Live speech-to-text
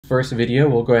first video,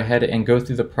 we'll go ahead and go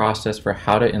through the process for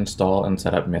how to install and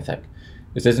set up Mythic.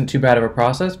 This isn't too bad of a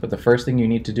process, but the first thing you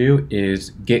need to do is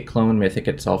git clone Mythic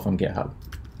itself from GitHub.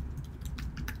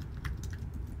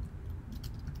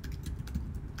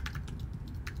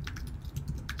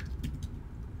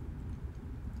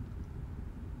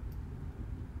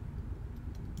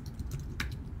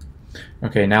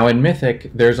 Okay, now in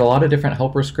Mythic, there's a lot of different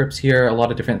helper scripts here, a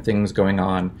lot of different things going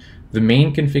on. The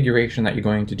main configuration that you're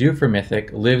going to do for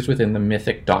Mythic lives within the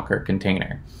Mythic Docker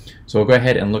container. So we'll go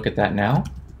ahead and look at that now.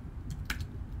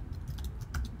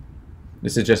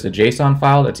 This is just a JSON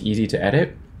file that's easy to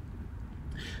edit.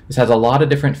 This has a lot of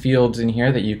different fields in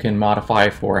here that you can modify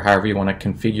for however you want to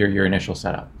configure your initial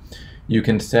setup. You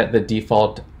can set the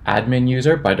default admin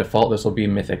user. By default, this will be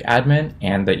Mythic admin,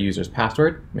 and that user's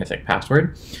password, Mythic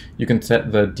password. You can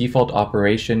set the default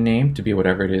operation name to be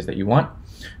whatever it is that you want.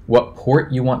 What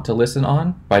port you want to listen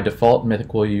on. By default,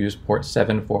 Mythic will use port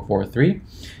 7443,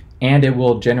 and it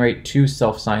will generate 2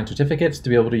 self-signed certificates to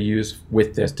be able to use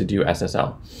with this to do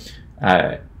SSL.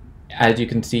 As you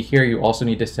can see here, you also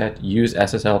need to set use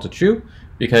SSL to true,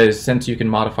 because since you can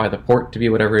modify the port to be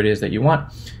whatever it is that you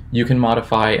want, you can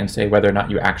modify and say whether or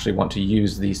not you actually want to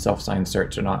use these self-signed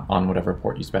certs or not on whatever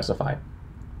port you specify.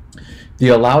 The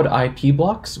allowed IP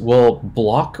blocks will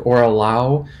block or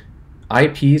allow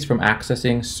IPs from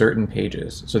accessing certain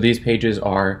pages. So these pages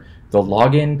are the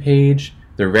login page,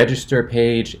 the register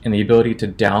page, and the ability to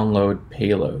download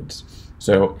payloads.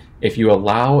 So if you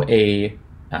allow a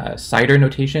CIDR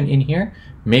notation in here,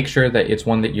 make sure that it's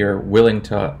one that you're willing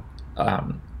to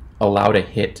allow to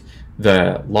hit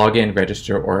the login,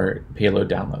 register, or payload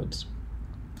downloads.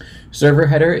 Server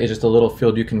header is just a little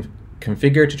field you can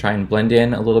configure to try and blend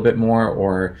in a little bit more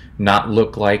or not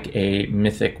look like a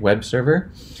Mythic web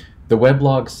server. The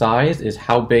weblog size is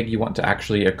how big you want to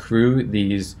actually accrue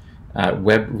these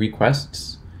web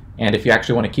requests, and if you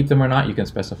actually want to keep them or not, you can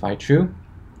specify true.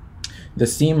 The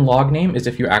seam log name is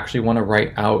if you actually want to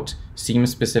write out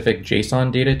seam-specific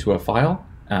JSON data to a file.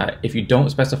 If you don't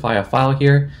specify a file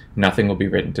here, nothing will be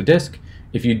written to disk.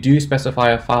 If you do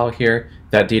specify a file here,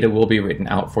 that data will be written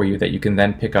out for you that you can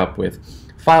then pick up with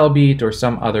FileBeat or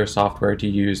some other software to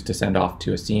use to send off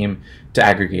to a seam to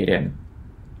aggregate in.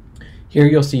 Here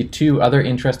you'll see 2 other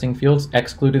interesting fields,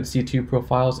 excluded C2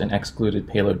 profiles and excluded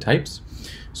payload types.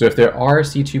 So if there are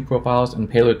C2 profiles and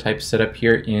payload types set up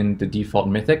here in the default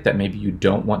Mythic that maybe you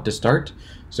don't want to start,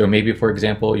 so maybe for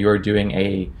example you're doing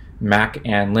a Mac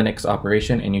and Linux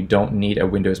operation and you don't need a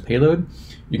Windows payload,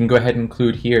 you can go ahead and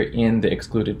include here in the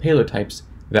excluded payload types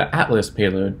the Atlas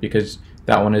payload, because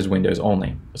that one is Windows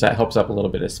only. So that helps up a little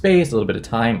bit of space, a little bit of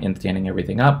time in standing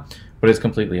everything up, but it's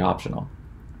completely optional.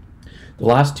 The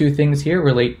last 2 things here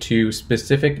relate to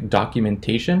specific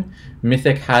documentation.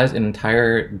 Mythic has an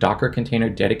entire Docker container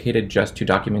dedicated just to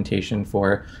documentation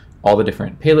for all the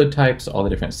different payload types, all the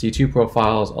different C2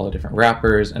 profiles, all the different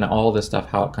wrappers, and all this stuff,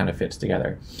 how it kind of fits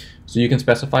together. So you can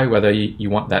specify whether you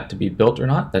want that to be built or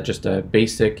not. That's just a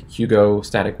basic Hugo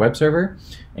static web server,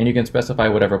 and you can specify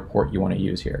whatever port you want to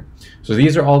use here. So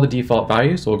these are all the default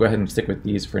values, so we'll go ahead and stick with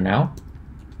these for now.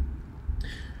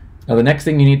 Now the next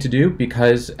thing you need to do,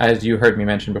 because as you heard me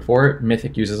mention before,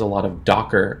 Mythic uses a lot of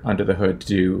Docker under the hood to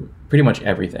do pretty much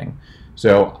everything.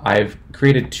 So I've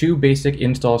created 2 basic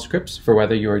install scripts for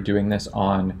whether you're doing this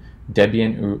on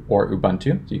Debian or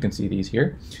Ubuntu. So you can see these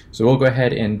here. So we'll go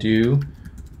ahead and do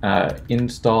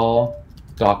install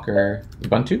Docker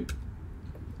Ubuntu.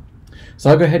 So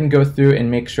I'll go ahead and go through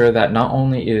and make sure that not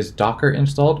only is Docker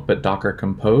installed, but Docker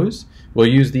Compose. We'll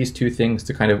use these 2 things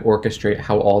to kind of orchestrate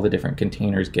how all the different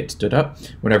containers get stood up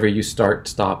whenever you start,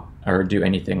 stop, or do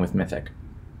anything with Mythic.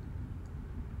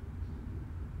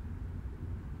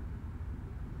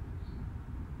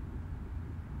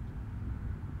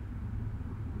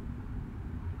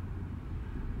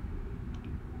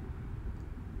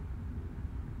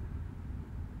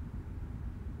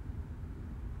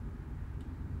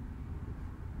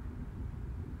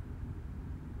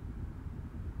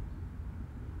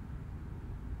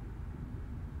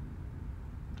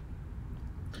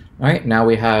 All right, now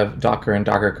we have Docker and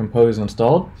Docker Compose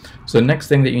installed. So the next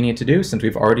thing that you need to do, since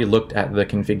we've already looked at the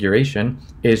configuration,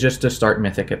 is just to start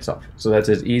Mythic itself. So that's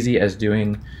as easy as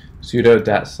doing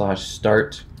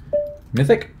sudo-start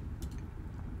Mythic.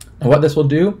 And what this will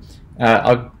do,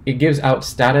 it gives out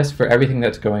status for everything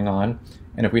that's going on.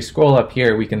 And if we scroll up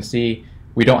here, we can see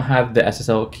we don't have the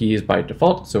SSL keys by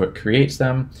default, so it creates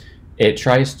them. It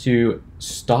tries to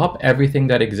stop everything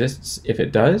that exists if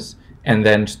it does, and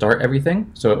then start everything.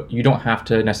 So you don't have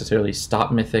to necessarily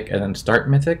stop Mythic and then start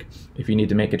Mythic. If you need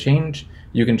to make a change,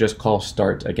 you can just call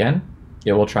start again.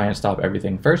 It will try and stop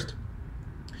everything first.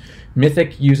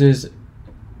 Mythic uses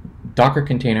Docker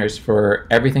containers for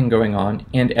everything going on,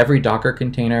 and every Docker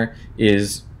container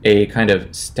is a kind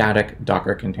of static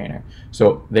Docker container.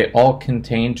 So they all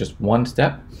contain just one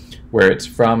step where it's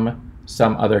from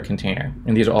some other container.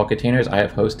 And these are all containers I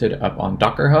have hosted up on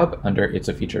Docker Hub under It's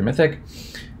a Feature Mythic.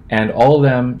 And all of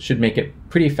them should make it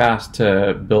pretty fast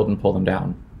to build and pull them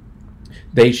down.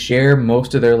 They share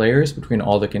most of their layers between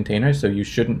all the containers, so you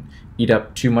shouldn't eat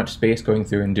up too much space going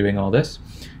through and doing all this.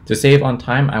 To save on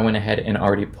time, I went ahead and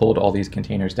already pulled all these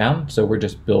containers down, so we're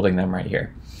just building them right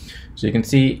here. So you can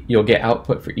see you'll get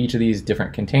output for each of these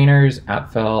different containers,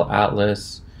 Appfel,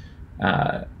 Atlas,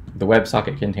 the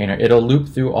WebSocket container. It'll loop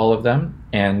through all of them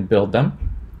and build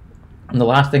them. And the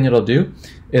last thing it'll do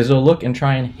is it'll look and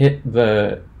try and hit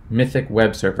the Mythic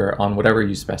web server on whatever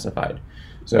you specified.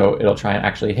 So it'll try and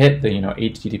actually hit the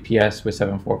HTTPS with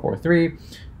 7443,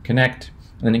 connect,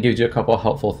 and then it gives you a couple of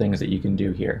helpful things that you can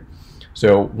do here.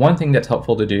 So one thing that's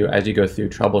helpful to do as you go through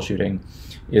troubleshooting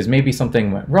is maybe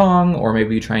something went wrong, or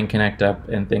maybe you try and connect up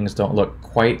and things don't look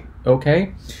quite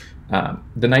okay.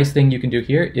 The nice thing you can do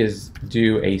here is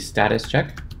do a status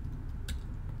check.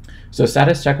 So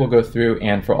status check will go through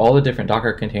and for all the different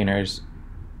Docker containers,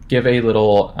 give a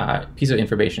little piece of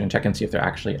information and check and see if they're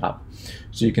actually up.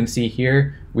 So you can see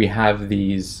here we have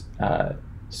these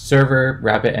server,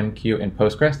 RabbitMQ, and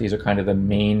Postgres. These are kind of the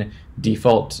main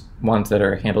default ones that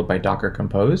are handled by Docker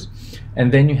Compose.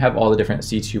 And then you have all the different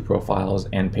C2 profiles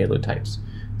and payload types.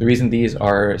 The reason these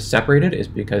are separated is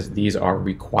because these are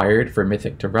required for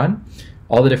Mythic to run.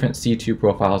 All the different C2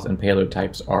 profiles and payload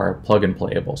types are plug and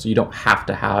playable, so you don't have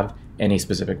to have any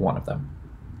specific one of them.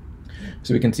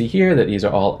 So we can see here that these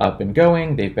are all up and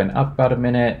going. They've been up about a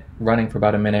minute, running for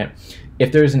about a minute.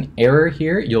 If there's an error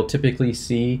here, you'll typically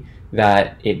see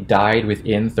that it died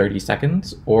within 30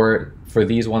 seconds, or for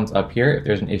these ones up here, if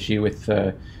there's an issue with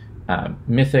the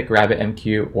Mythic,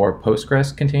 RabbitMQ, or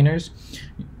Postgres containers,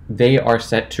 they are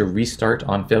set to restart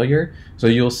on failure. So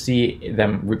you'll see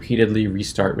them repeatedly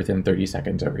restart within 30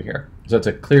 seconds over here. So it's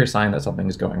a clear sign that something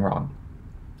is going wrong.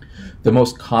 The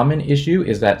most common issue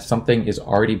is that something is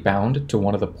already bound to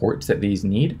one of the ports that these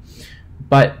need,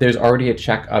 but there's already a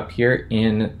check up here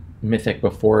in Mythic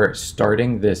before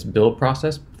starting this build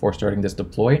process, before starting this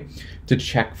deploy, to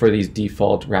check for these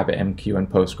default RabbitMQ and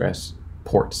Postgres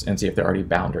ports and see if they're already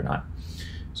bound or not.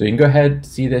 So you can go ahead,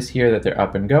 see this here that they're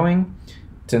up and going.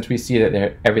 Since we see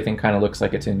that everything kind of looks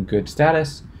like it's in good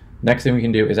status, next thing we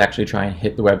can do is actually try and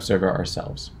hit the web server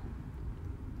ourselves.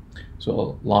 So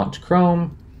we'll launch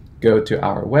Chrome, go to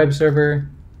our web server.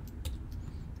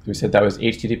 We said that was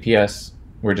HTTPS.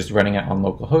 We're just running it on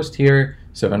localhost here,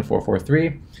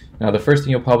 7443. Now the first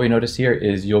thing you'll probably notice here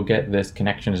is you'll get this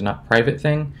connection is not private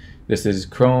thing. This is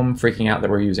Chrome freaking out that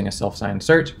we're using a self-signed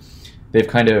search. They've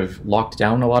kind of locked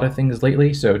down a lot of things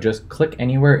lately, so just click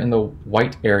anywhere in the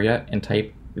white area and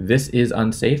type "this is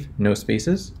unsafe," no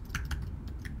spaces.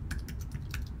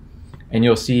 And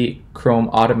you'll see Chrome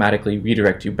automatically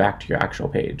redirect you back to your actual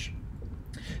page.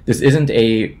 This isn't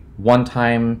a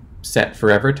one-time set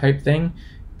forever type thing.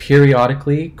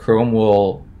 Periodically, Chrome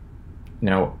will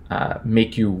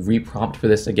make you reprompt for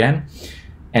this again.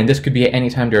 And this could be at any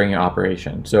time during your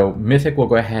operation. So Mythic will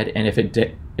go ahead, and if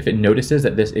it notices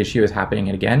that this issue is happening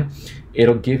again,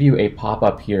 it'll give you a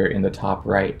pop-up here in the top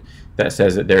right that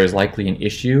says that there is likely an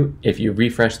issue. If you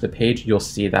refresh the page, you'll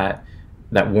see that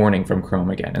warning from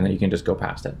Chrome again, and then you can just go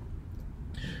past it.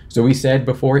 So we said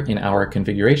before in our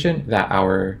configuration that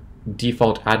our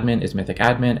default admin is Mythic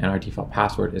admin and our default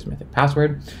password is Mythic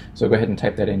password. So go ahead and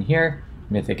type that in here,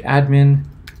 Mythic admin,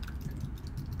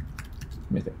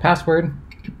 Mythic password.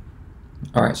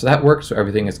 All right, so that works. So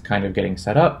everything is kind of getting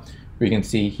set up. We can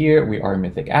see here we are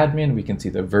Mythic admin. We can see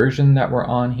the version that we're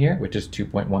on here, which is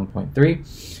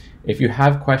 2.1.3. If you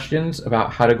have questions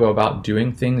about how to go about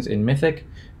doing things in Mythic,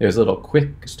 there's a little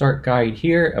quick start guide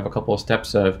here of a couple of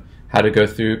steps of how to go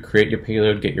through, create your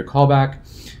payload, get your callback.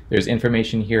 There's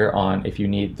information here on if you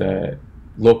need the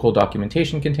local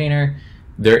documentation container.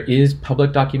 There is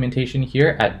public documentation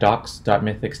here at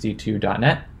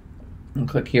docs.mythicc2.net. And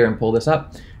click here and pull this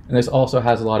up. And this also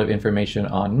has a lot of information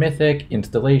on Mythic,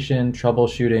 installation,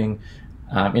 troubleshooting,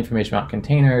 information about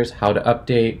containers, how to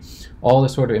update. All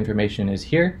this sort of information is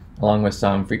here, along with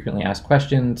some frequently asked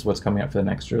questions, what's coming up for the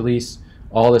next release.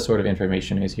 All this sort of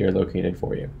information is here located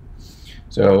for you.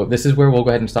 So this is where we'll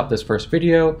go ahead and stop this first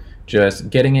video, just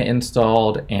getting it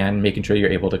installed and making sure you're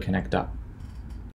able to connect up.